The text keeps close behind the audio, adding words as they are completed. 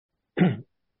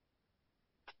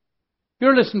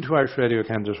You're listening to Irish Radio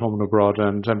Canada's Home and Abroad,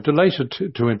 and I'm delighted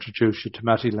to introduce you to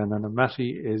Mattie Lennon. And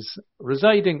Mattie is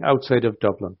residing outside of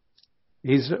Dublin.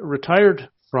 He's retired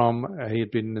from, he had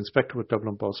been an inspector with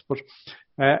Dublin Bus, but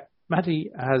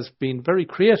Mattie has been very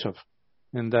creative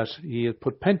in that he has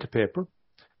put pen to paper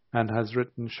and has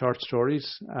written short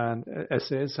stories and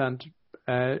essays and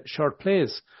short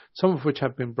plays, some of which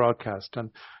have been broadcast. And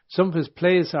some of his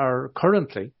plays are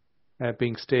currently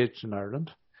being staged in Ireland.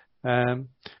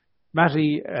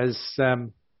 Mattie is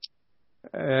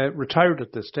retired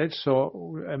at this stage,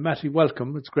 so Mattie,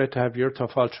 welcome. It's great to have you.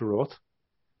 Tá fáilte Roth.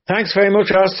 Thanks very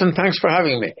much, Austin. Thanks for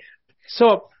having me.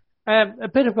 So, a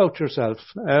bit about yourself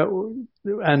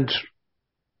and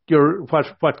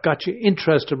what got you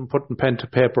interested in putting pen to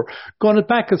paper. Going it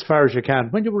back as far as you can.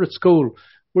 When you were at school,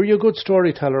 were you a good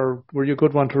storyteller? Were you a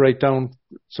good one to write down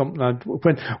something?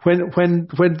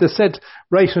 When they said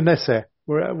write an essay,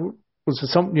 was it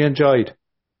something you enjoyed?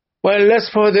 Well, let's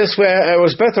put it this way. I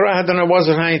was better at it than I was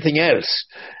at anything else.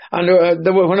 And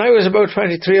when I was about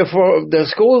 23 or 4, the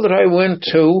school that I went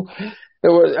to,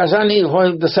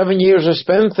 while the 7 years I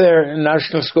spent there in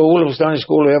national school, it was the only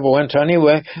school I ever went to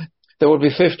anyway, there would be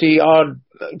 50 odd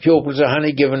pupils at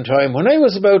any given time. When I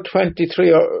was about 23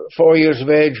 or 4 years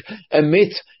of age, a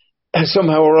myth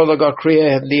somehow or other got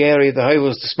created in the area that I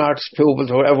was the smartest pupil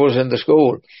who ever was in the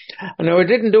school. And now I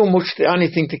didn't do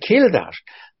anything to kill that.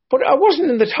 But I wasn't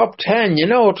in the top 10, you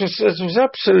know. It was an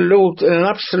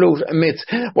absolute myth.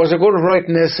 Was I good at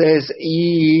writing essays?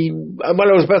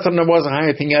 Well, I was better than I was at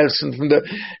anything else. And from the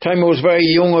time I was very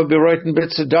young, I'd be writing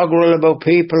bits of doggerel about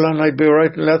people, and I'd be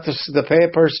writing letters to the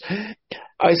papers.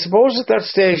 I suppose at that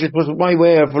stage it was my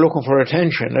way of looking for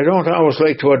attention. I don't always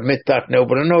like to admit that now,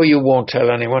 but I know you won't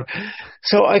tell anyone.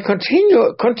 So I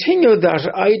continued that.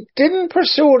 I didn't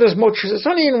pursue it as much. It's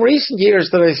only in recent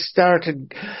years that I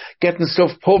started getting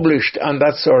stuff published and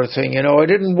that sort of thing. You know, I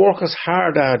didn't work as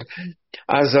hard at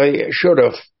as I should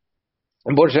have.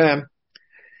 But,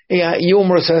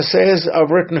 humorous essays. I've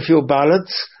written a few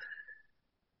ballads.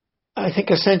 I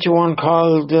think I sent you one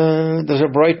called There's a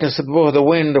Brightness Above the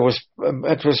Wind. It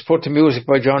was put to music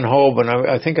by John Hoban.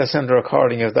 I think I sent a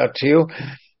recording of that to you.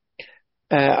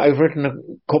 I've written a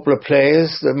couple of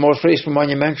plays. The most recent one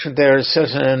you mentioned there is set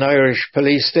in an Irish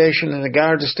police station, in a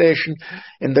Garda station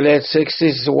in the late 60s.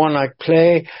 It's a one-act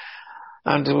play,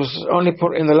 and it was only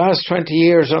put in the last 20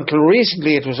 years. Until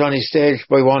recently, it was only staged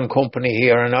by one company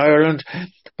here in Ireland.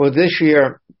 But this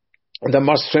year, the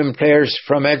Mustrim Players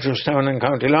from Edgeworthstown in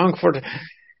County Longford,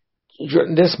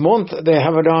 this month they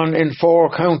have it on in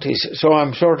 4 counties. So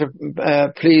I'm sort of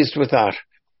pleased with that.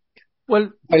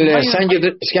 Well, I'll send you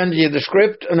the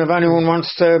script, and if anyone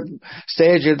wants to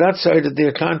stage it that side of the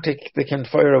Atlantic, they can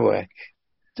fire away.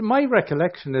 My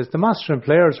recollection is the Master and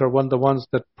Players are one of the ones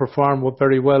that perform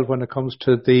very well when it comes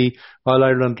to the All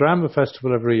Ireland Drama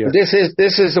Festival every year. This is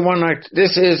the one act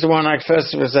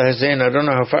festival that is in. I don't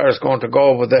know how far it's going to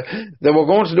go, but they were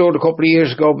going to do it a couple of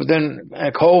years ago, but then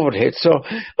COVID hit, so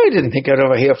I didn't think I'd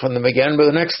ever hear from them again. But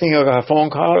the next thing I got a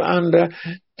phone call, and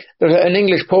an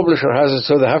English publisher has it,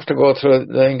 so they have to go through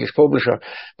the English publisher.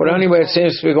 But anyway, it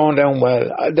seems to be going down well.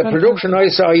 The production I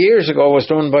saw years ago was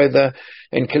done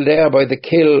in Kildare by the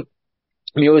Kill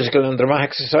Musical and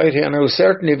Dramatic Society, and I was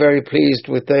certainly very pleased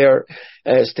with their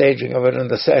staging of it and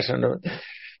the set. And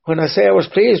when I say I was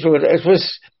pleased with it,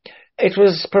 it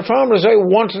was performed as I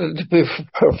wanted it to be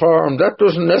performed. That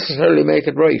doesn't necessarily make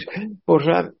it right, but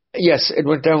yes, it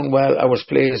went down well. I was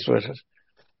pleased with it.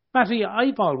 Mattie,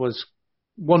 I've always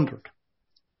wondered,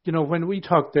 you know, when we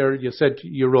talked there, you said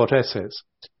you wrote essays,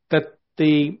 that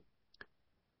the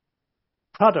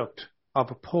product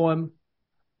of a poem,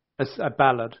 a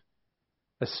ballad,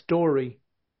 a story,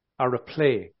 or a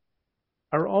play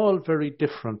are all very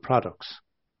different products.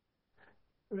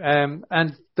 And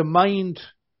the mind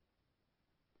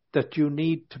that you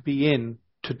need to be in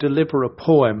to deliver a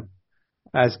poem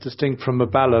as distinct from a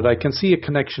ballad, I can see a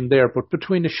connection there, but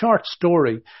between a short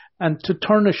story and to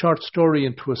turn a short story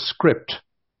into a script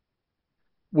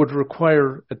would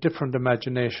require a different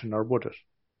imagination, or would it?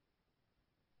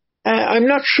 I'm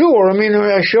not sure. I mean,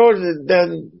 I showed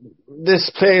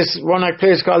this one-act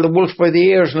place called The Wolf by the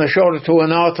Ears, and I showed it to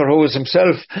an author who was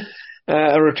himself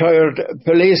a retired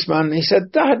policeman. He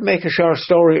said that'd make a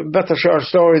better short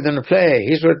story than a play.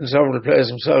 He's written several plays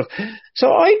himself.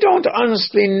 So I don't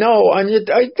honestly know, and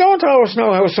I don't always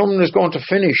know how someone is going to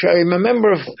finish. I'm a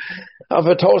member of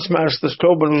a Toastmasters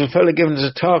club, and there was a fellow giving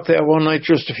us a talk there one night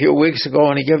just a few weeks ago,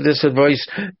 and he gave this advice: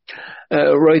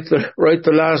 write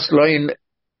the last line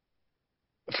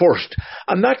first.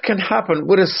 And that can happen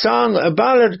with a song, a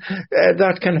ballad,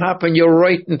 that can happen. You're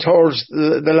writing towards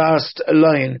the last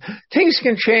line. Things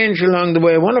can change along the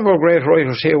way. One of our great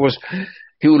writers here was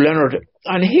Hugh Leonard,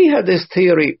 and he had this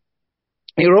theory.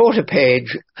 He wrote a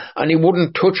page and he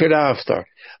wouldn't touch it after,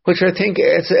 which I think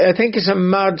it's a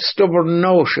mad, stubborn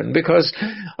notion, because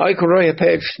I could write a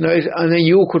page tonight and then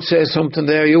you could say something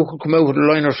there, you could come out with a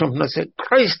line or something and say,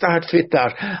 Christ, that fit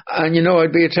that. And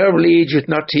I'd be a terrible idiot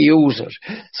not to use it.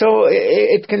 So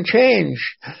it can change.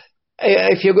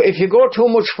 If you go too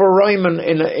much for rhyming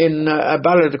in a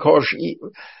ballad, of course,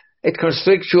 it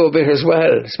constricts you a bit as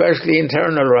well, especially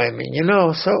internal rhyming,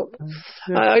 so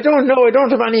yeah. I don't know. I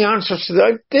don't have any answers to that.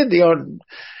 I did the odd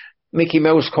Mickey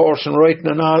Mouse course in writing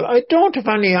and all. I don't have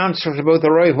any answers about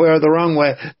the right way or the wrong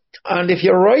way. And if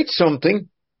you write something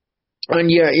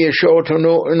and you show it to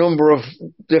a number of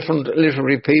different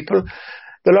literary people,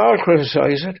 they'll all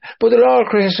criticise it, but they'll all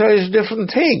criticise a different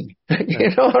thing.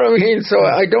 You know what I mean? So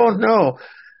I don't know.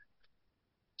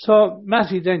 So,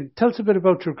 Mattie, then, tell us a bit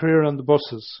about your career on the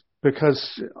buses.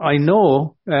 Because I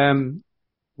know,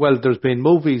 there's been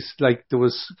movies, like there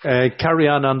was Carry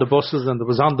On the buses and there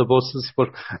was On the Buses, but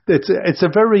it's a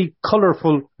very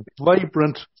colourful,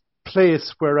 vibrant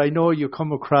place where I know you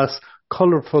come across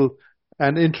colourful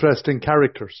and interesting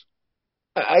characters.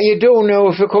 You do know,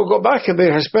 if you could go back a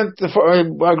bit,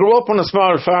 I grew up on a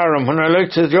small farm, and I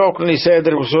like to jokingly say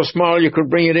that it was so small you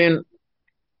could bring it in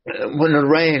when it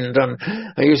rained, and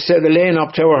I used to say the lane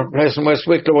up to our place in West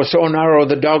Wicklow was so narrow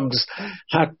the dogs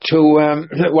had to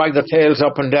wag their tails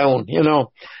up and down,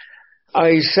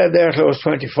 I said there till I was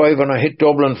 25 and I hit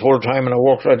Dublin full time and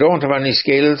I don't have any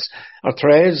skills or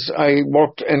trades. I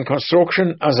worked in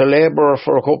construction as a labourer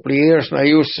for a couple of years, and I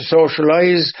used to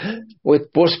socialise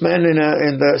with busmen in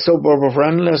the suburb of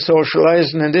Ranelagh.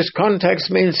 Socialising in this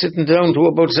context means sitting down to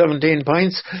about 17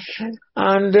 pints,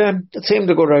 and it seemed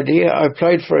a good idea. I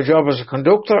applied for a job as a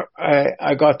conductor.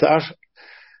 I got that.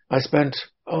 I spent,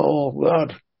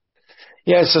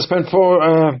 I spent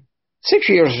 6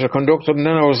 years as a conductor, and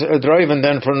then I was driving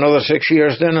then for another 6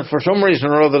 years. Then for some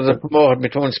reason or other they promoted me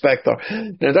to inspector.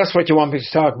 Now that's what you want me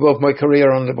to talk about, my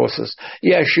career on the buses.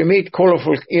 Yes, you meet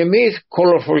colourful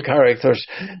characters.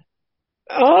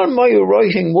 All my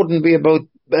writing wouldn't be about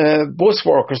bus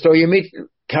workers, though. You meet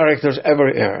characters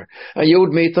everywhere, and you'd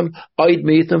meet them, I'd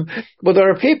meet them, but there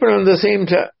are people and they seem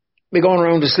to be going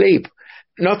around asleep.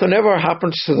 Nothing ever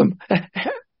happens to them.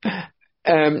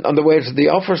 On the way to the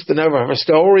office, they never have a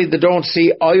story, they don't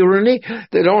see irony,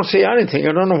 they don't see anything.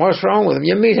 I don't know what's wrong with them.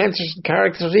 You meet interesting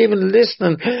characters, even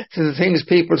listening to the things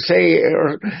people say,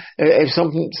 or if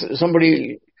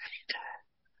somebody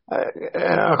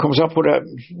comes up with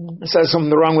says something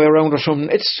the wrong way around or something,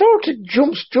 it sort of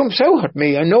jumps out at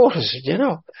me. I notice it,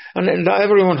 and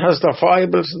everyone has their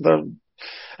foibles and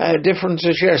their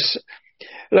differences. Yes,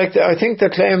 I think they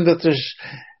claim that there's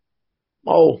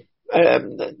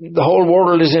the whole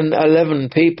world is in 11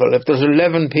 people. If there's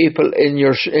 11 people in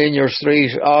your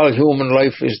street, all human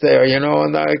life is there,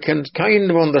 and I can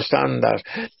kind of understand that.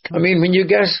 I mean, when you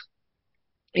get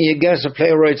a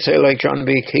playwright, say like John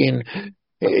B. Keane,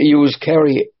 use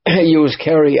Kerry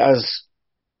as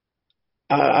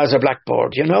a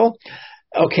blackboard,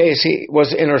 O'Casey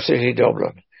was inner city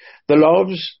Dublin. The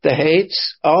loves, the hates,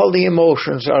 all the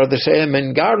emotions are the same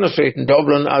in Gardner Street in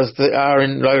Dublin as they are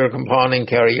in Lyric and Pawn in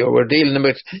Kerry. We're dealing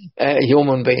with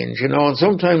human beings, and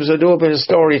sometimes I do a bit of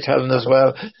storytelling as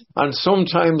well. And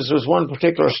sometimes there's one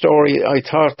particular story I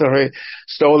thought that I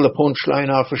stole the punchline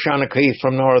off of Shanachie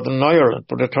from Northern Ireland,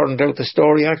 but it turned out the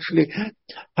story actually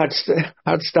had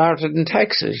started in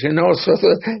Texas, so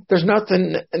there's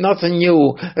nothing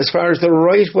new as far as the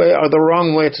right way or the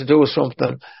wrong way to do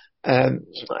something.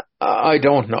 I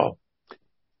don't know.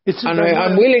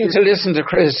 I'm willing to listen to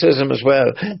criticism as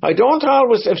well. I don't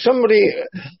always, if somebody,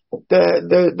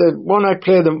 the one I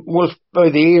played the Wolf by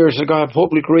the Ears, I got a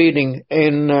public reading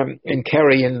in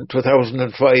Kerry in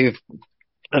 2005,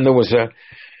 and there was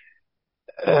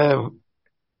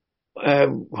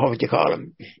what would you call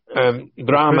him?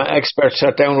 Drama expert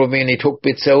sat down with me and he took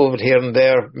bits out of it here and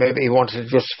there. Maybe he wanted to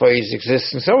justify his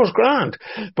existence. That was grand.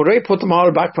 But I put them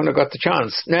all back when I got the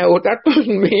chance. Now, that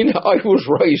doesn't mean I was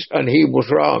right and he was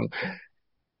wrong.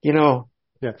 Yeah.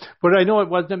 But I know it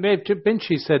was,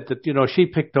 Binchy said that, she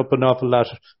picked up an awful lot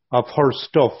of her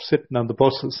stuff sitting on the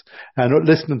buses and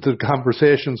listening to the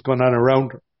conversations going on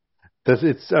around her. That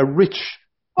it's a rich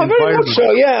very much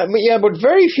so, yeah, but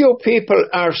very few people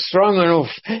are strong enough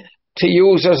to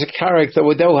use as a character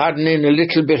without adding in a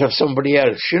little bit of somebody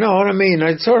else. You know what I mean?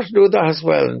 I'd sort of do that as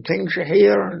well, and things you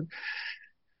hear, and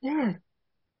yeah.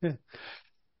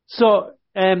 So,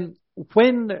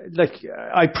 when, like,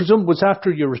 I presume was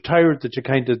after you retired that you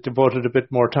kind of devoted a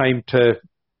bit more time to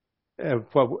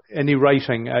any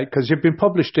writing, because you've been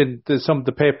published in some of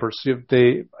the papers,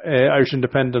 the Irish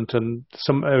Independent and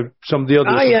some of the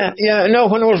others. Yeah. No,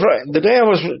 when I was the day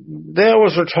I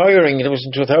was retiring, it was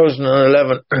in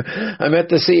 2011. I met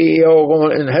the CEO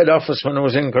going in head office when I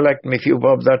was in collecting my few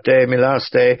bob that day, my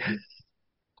last day.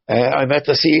 I met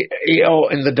the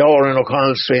CEO in the door in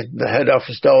O'Connell Street, the head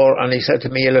office door, and he said to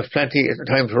me, "You'll have plenty of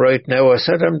time to write now." I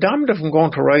said, "I'm damned if I'm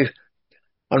going to write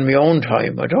on my own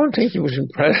time." I don't think he was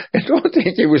impressed. I don't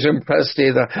think he was impressed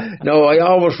either. No, I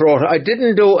always wrote. I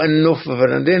didn't do enough of it.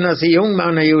 And then as a young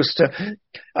man,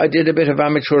 I did a bit of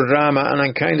amateur drama, and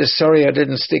I'm kind of sorry I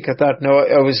didn't stick at that. No,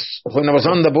 when I was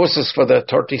on the buses for the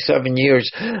 37 years,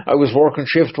 I was working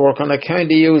shift work, and I kind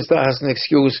of used that as an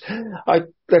excuse.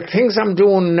 The things I'm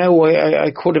doing now,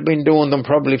 I could have been doing them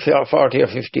probably 40 or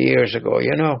 50 years ago,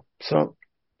 you know, so.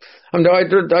 And I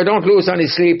don't lose any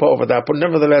sleep over that, but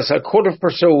nevertheless, I could have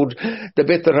pursued the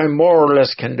bit that I more or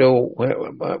less can do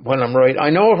when I'm writing. I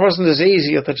know it wasn't as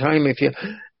easy at the time. If you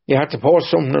had to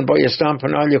post something and buy a stamp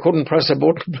and all, you couldn't press a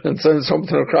button and send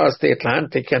something across the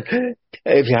Atlantic. And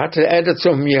if you had to edit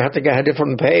something, you had to get a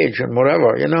different page and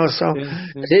whatever, you know. So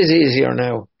It is easier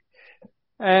now.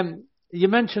 You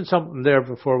mentioned something there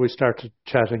before we started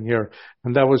chatting here,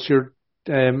 and that was your.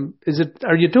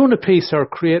 Are you doing a piece or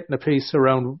creating a piece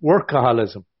around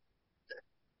workaholism?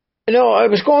 No, I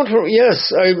was going through,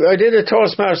 yes, I did a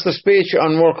Toastmaster speech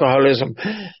on workaholism.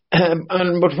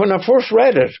 But when I first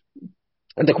read it,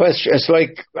 and the question, it's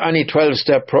like any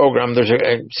 12-step program, there's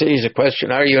a series of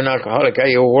questions. Are you an alcoholic? Are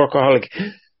you a workaholic?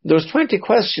 There was 20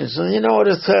 questions, and you know what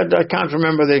it said? I can't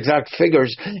remember the exact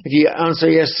figures. If you answer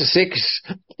yes to 6,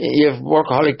 you have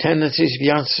workaholic tendencies. If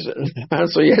you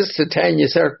answer yes to 10, you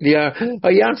certainly are.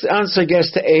 Or you answer yes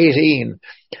to 18.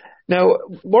 Now,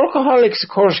 workaholics, of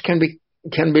course, can be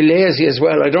lazy as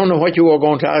well. I don't know what you were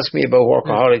going to ask me about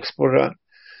workaholics, but...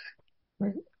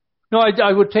 No,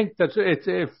 I would think that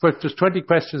if there's 20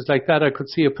 questions like that, I could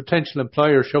see a potential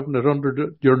employer shoving it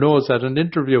under your nose at an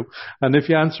interview. And if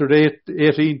you answered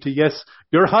 18 to yes,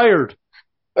 you're hired.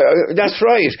 That's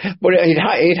right. But he'd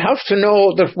have to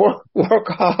know that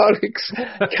workaholics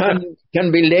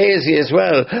can be lazy as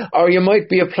well. Or you might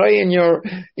be applying your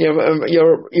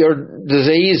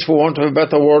disease, for want of a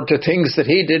better word, to things that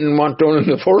he didn't want done in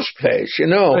the first place, you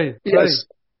know. Right, yes.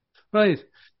 Right.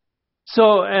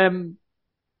 So,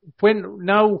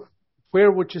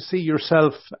 where would you see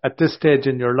yourself at this stage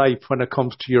in your life when it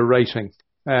comes to your writing?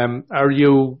 I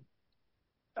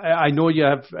know you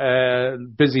have a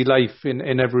busy life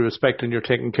in every respect and you're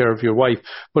taking care of your wife,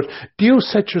 but do you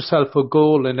set yourself a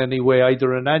goal in any way,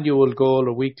 either an annual goal,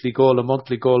 a weekly goal, a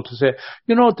monthly goal, to say,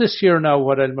 you know, this year now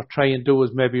what I'll try and do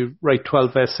is maybe write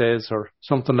 12 essays or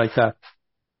something like that?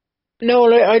 No,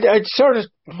 I'd sort of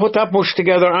put that much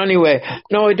together anyway.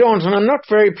 No, I don't, and I'm not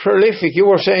very prolific. You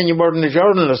were saying you weren't a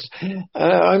journalist.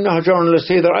 I'm not a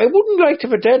journalist either. I wouldn't like to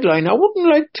have a deadline. I wouldn't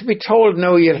like to be told,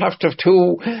 no, you'd have to have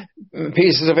 2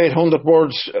 pieces of 800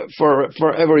 words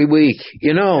for every week,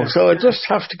 you know. So I just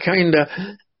have to kind of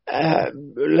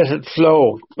let it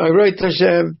flow. There's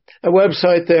a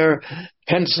website there,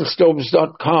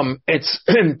 pencilstubs.com. It's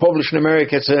published in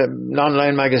America. It's an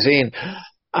online magazine.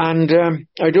 And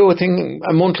I do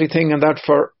a monthly thing on that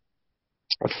for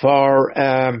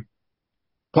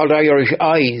called Irish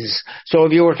Eyes. So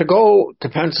if you were to go to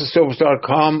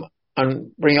pencilstubs.com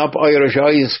and bring up Irish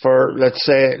Eyes for, let's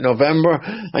say, November,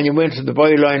 and you went to the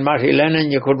byline Mattie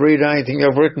Lennon, you could read anything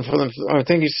I've written for them. I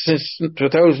think it's since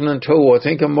 2002. I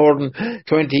think I'm more than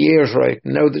 20 years right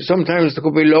now. Sometimes there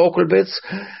could be local bits.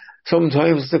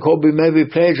 Sometimes there could be maybe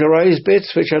plagiarised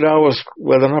bits, which they're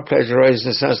not plagiarised in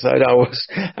the sense that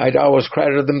I'd always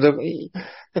credit them.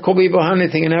 There could be about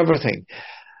anything and everything.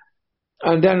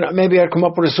 And then maybe I'd come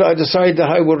up with I'd decide that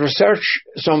I would research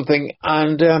something,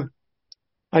 and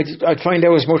I'd find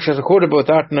out as much as I could about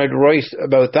that, and I'd write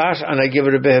about that, and I'd give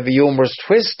it a bit of a humorous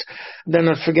twist, and then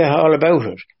I'd forget all about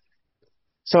it.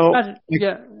 So,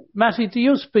 Mattie, there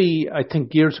used to be, I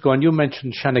think years ago, and you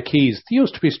mentioned Shanakees, there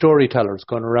used to be storytellers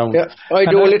going around. Yeah, I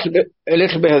do a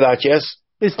little bit of that, yes.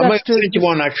 I might send you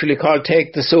one actually called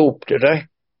Take the Soup, did I?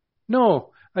 No,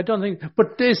 I don't think.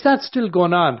 But is that still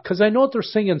going on? Because I know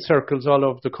there's singing circles all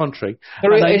over the country.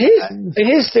 It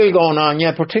is still going on,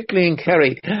 yeah, particularly in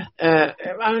Kerry. And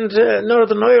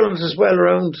Northern Ireland as well,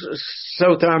 around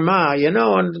South Armagh, you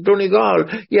know, and Donegal.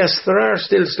 Yes, there are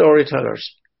still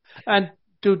storytellers. And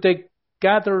do they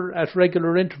gather at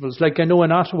regular intervals? Like I know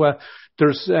in Ottawa,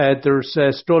 there's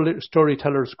a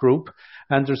storytellers group,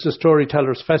 and there's a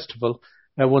storytellers festival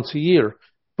once a year.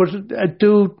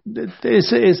 But is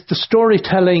the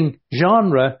storytelling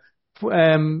genre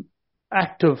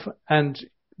active and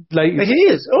like? It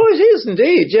is. Oh, it is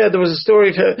indeed. Yeah, there was a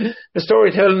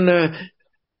storytelling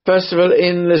festival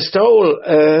in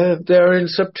Listowel there in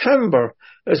September.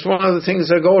 It's one of the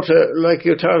things I go to. Like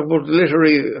you talk about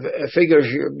literary figures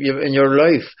in your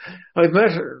life.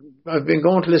 I've been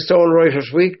going to Listowel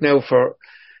Writers' Week now for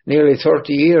nearly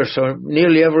 30 years, so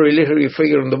nearly every literary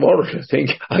figure in the world, I think,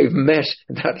 I've met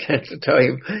in that length of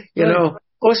time. You know,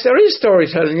 there is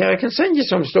storytelling. Yeah, I can send you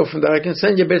some stuff from that. I can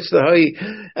send you bits that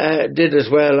I did as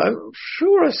well. I'm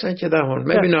sure I sent you that one.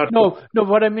 Maybe not. No,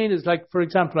 what I mean is, like, for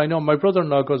example, I know my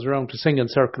brother-in-law goes around to singing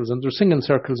circles, and there's singing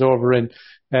circles over in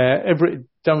well,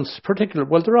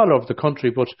 they're all over the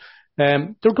country, but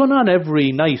they're going on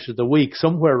every night of the week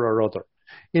somewhere or other.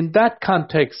 In that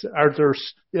context, are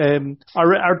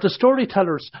the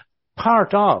storytellers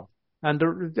part of? And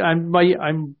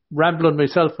I'm rambling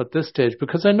myself at this stage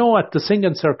because I know at the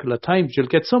singing circle at times you'll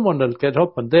get someone that'll get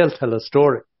up and they'll tell a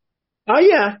story. Oh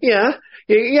yeah.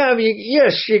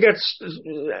 Yes,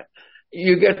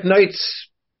 you get nights,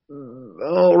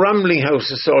 rambling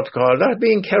houses, so to call. That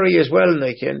being Kerry as well,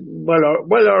 like,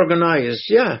 well organised.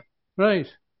 Yeah. Right.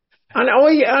 And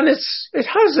it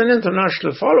has an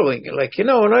international following. Like, you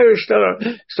know, an Irish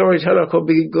storyteller could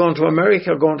be going to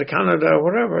America, going to Canada, or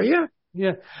whatever. Yeah.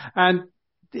 Yeah. And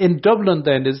in Dublin,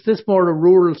 then, is this more a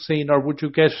rural scene, or would you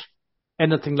get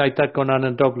anything like that going on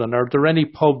in Dublin? Are there any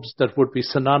pubs that would be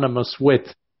synonymous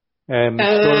with?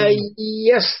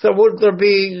 Yes, there would. There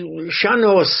be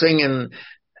Shannon singing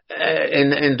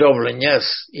in Dublin.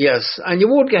 Yes, and you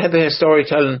would get a bit of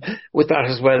storytelling with that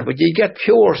as well, but you get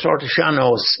pure sort of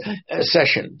Shannos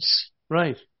sessions.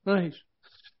 Right.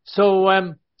 So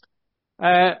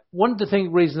one of the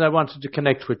reasons I wanted to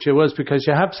connect with you was because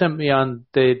you have sent me on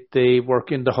the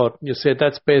work in the hut. You said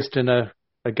that's based in a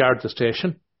Garda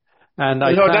station. And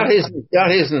that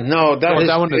isn't. No,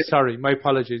 that one is. Sorry, my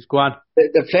apologies. Go on.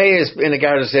 The play is in a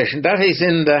Garda station. That is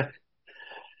in the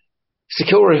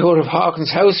security hood of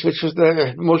Hawkins House, which was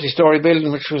the multi-storey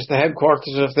building, which was the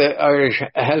headquarters of the Irish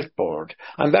Health Board.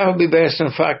 And that would be based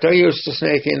on fact. I used to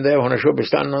snake in there when I should be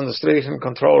standing on the street and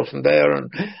control from there.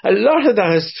 And a lot of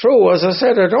that is true. As I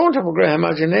said, I don't have a great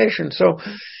imagination, so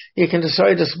you can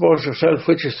decide, I suppose, yourself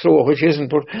which is true or which isn't.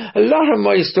 But a lot of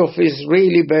my stuff is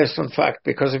really based on fact,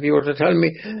 because if you were to tell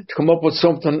me to come up with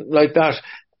something like that,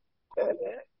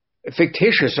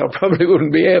 fictitious, I probably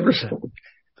wouldn't be able to.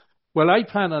 Well, I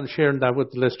plan on sharing that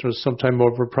with the listeners sometime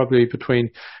over, probably between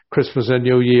Christmas and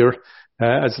New Year,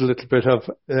 as a little bit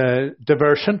of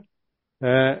diversion.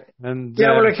 Well,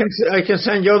 I can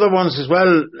send you other ones as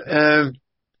well.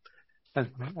 I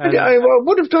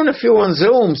would have done a few on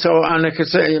Zoom, and I could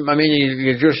say, I mean,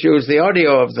 you just use the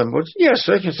audio of them. But yes,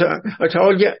 I can say, I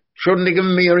told you, shouldn't have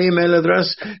given me your email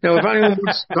address. Now, if anyone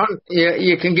wants,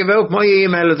 you can give out my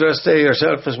email address there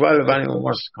yourself as well if anyone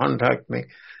wants to contact me.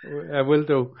 Will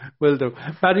do.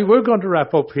 Mattie, we're going to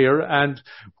wrap up here, and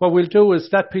what we'll do is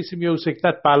that piece of music,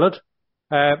 that ballad,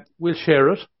 we'll share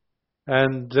it,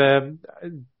 and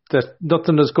that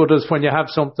nothing as good as when you have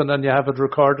something and you have it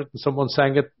recorded and someone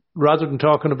sang it. Rather than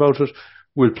talking about it,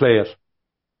 we'll play it.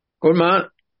 Good man.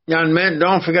 Yeah, and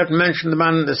don't forget to mention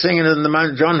the singing and the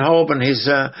man, John Hoban. He's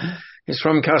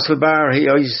from Castlebar.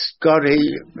 He's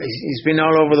been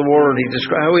all over the world.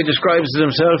 How he describes it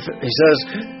himself, he says,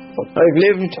 I've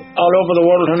lived all over the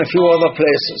world and a few other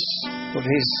places. But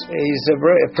he's a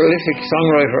very prolific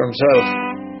songwriter himself.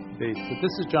 Indeed. So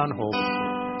this is John Hoban.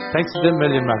 Thanks a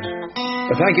million, Mattie.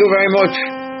 Thank you very much.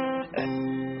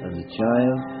 As a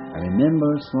child, I remember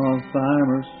small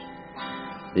farmers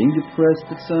being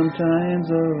depressed at some times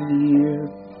of the year.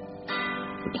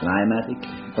 The climatic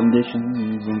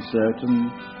conditions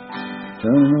uncertain,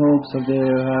 turning hopes of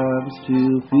their harvest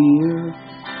to fear.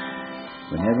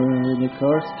 Whenever they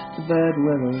cursed the bad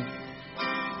weather,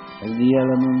 as the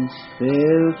elements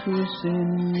failed to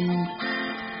ascend,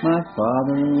 my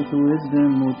father with wisdom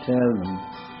would tell them,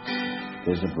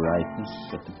 there's a brightness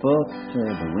at the butt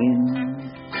of the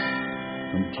wind.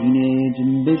 When teenage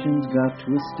ambitions got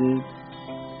twisted,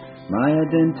 my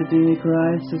identity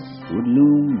crisis would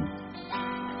loom.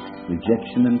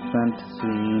 Rejection and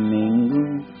fantasy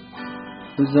mingled,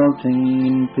 resulting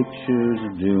in pictures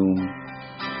of doom.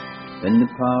 Then the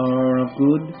power of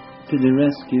good to the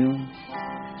rescue,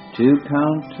 to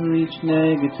counter each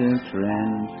negative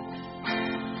trend.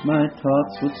 My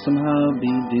thoughts would somehow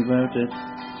be diverted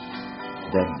to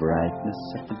that brightness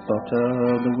at the bottom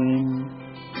of the wind.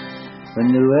 When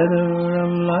the weather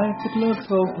of life it looks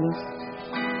hopeless,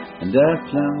 and dark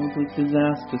clouds with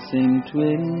disaster seem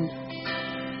twinned,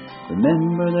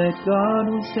 Remember that God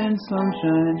will send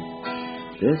sunshine.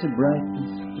 There's a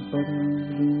brightness at the bottom of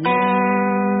the wind.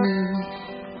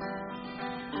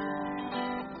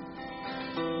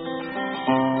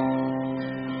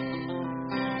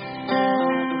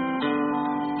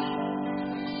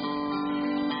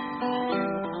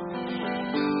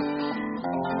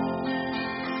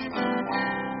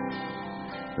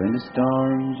 When the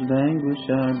storms of anguish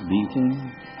are beating,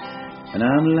 and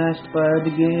I'm lashed by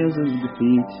the gales of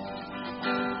defeat,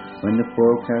 when the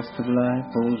forecast of life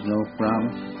holds no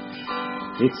promise,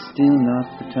 it's still not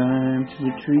the time to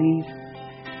retreat.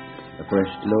 A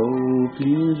fresh glow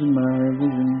appears in my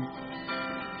vision,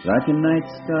 like a night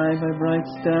sky by bright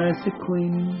stars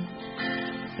sequin.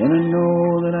 Then I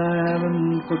know that I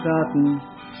haven't forgotten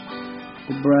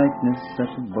the brightness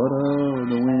at the bottom of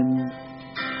the wind.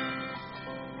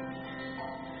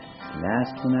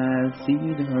 Last when I'll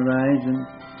see the horizon,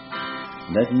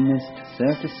 that mist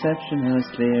self-deception has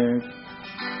cleared,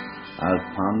 I'll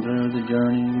ponder the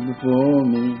journey before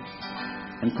me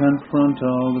and confront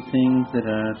all the things that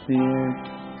I feared,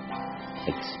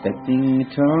 expecting a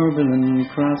turbulent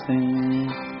crossing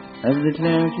as the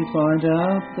clergy point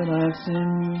out that I've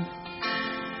sinned,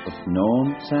 but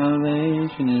known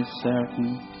salvation is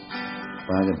certain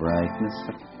by the brightness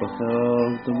at the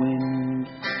bottom of the wind.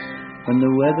 When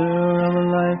the weather of a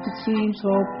life that seems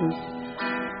hopeless,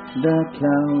 dark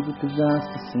clouds with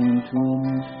disaster seem to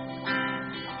wind.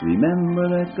 Remember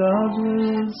that God's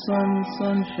will is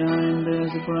sunshine,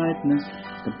 there's a brightness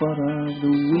at the bottom of the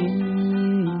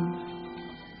wind.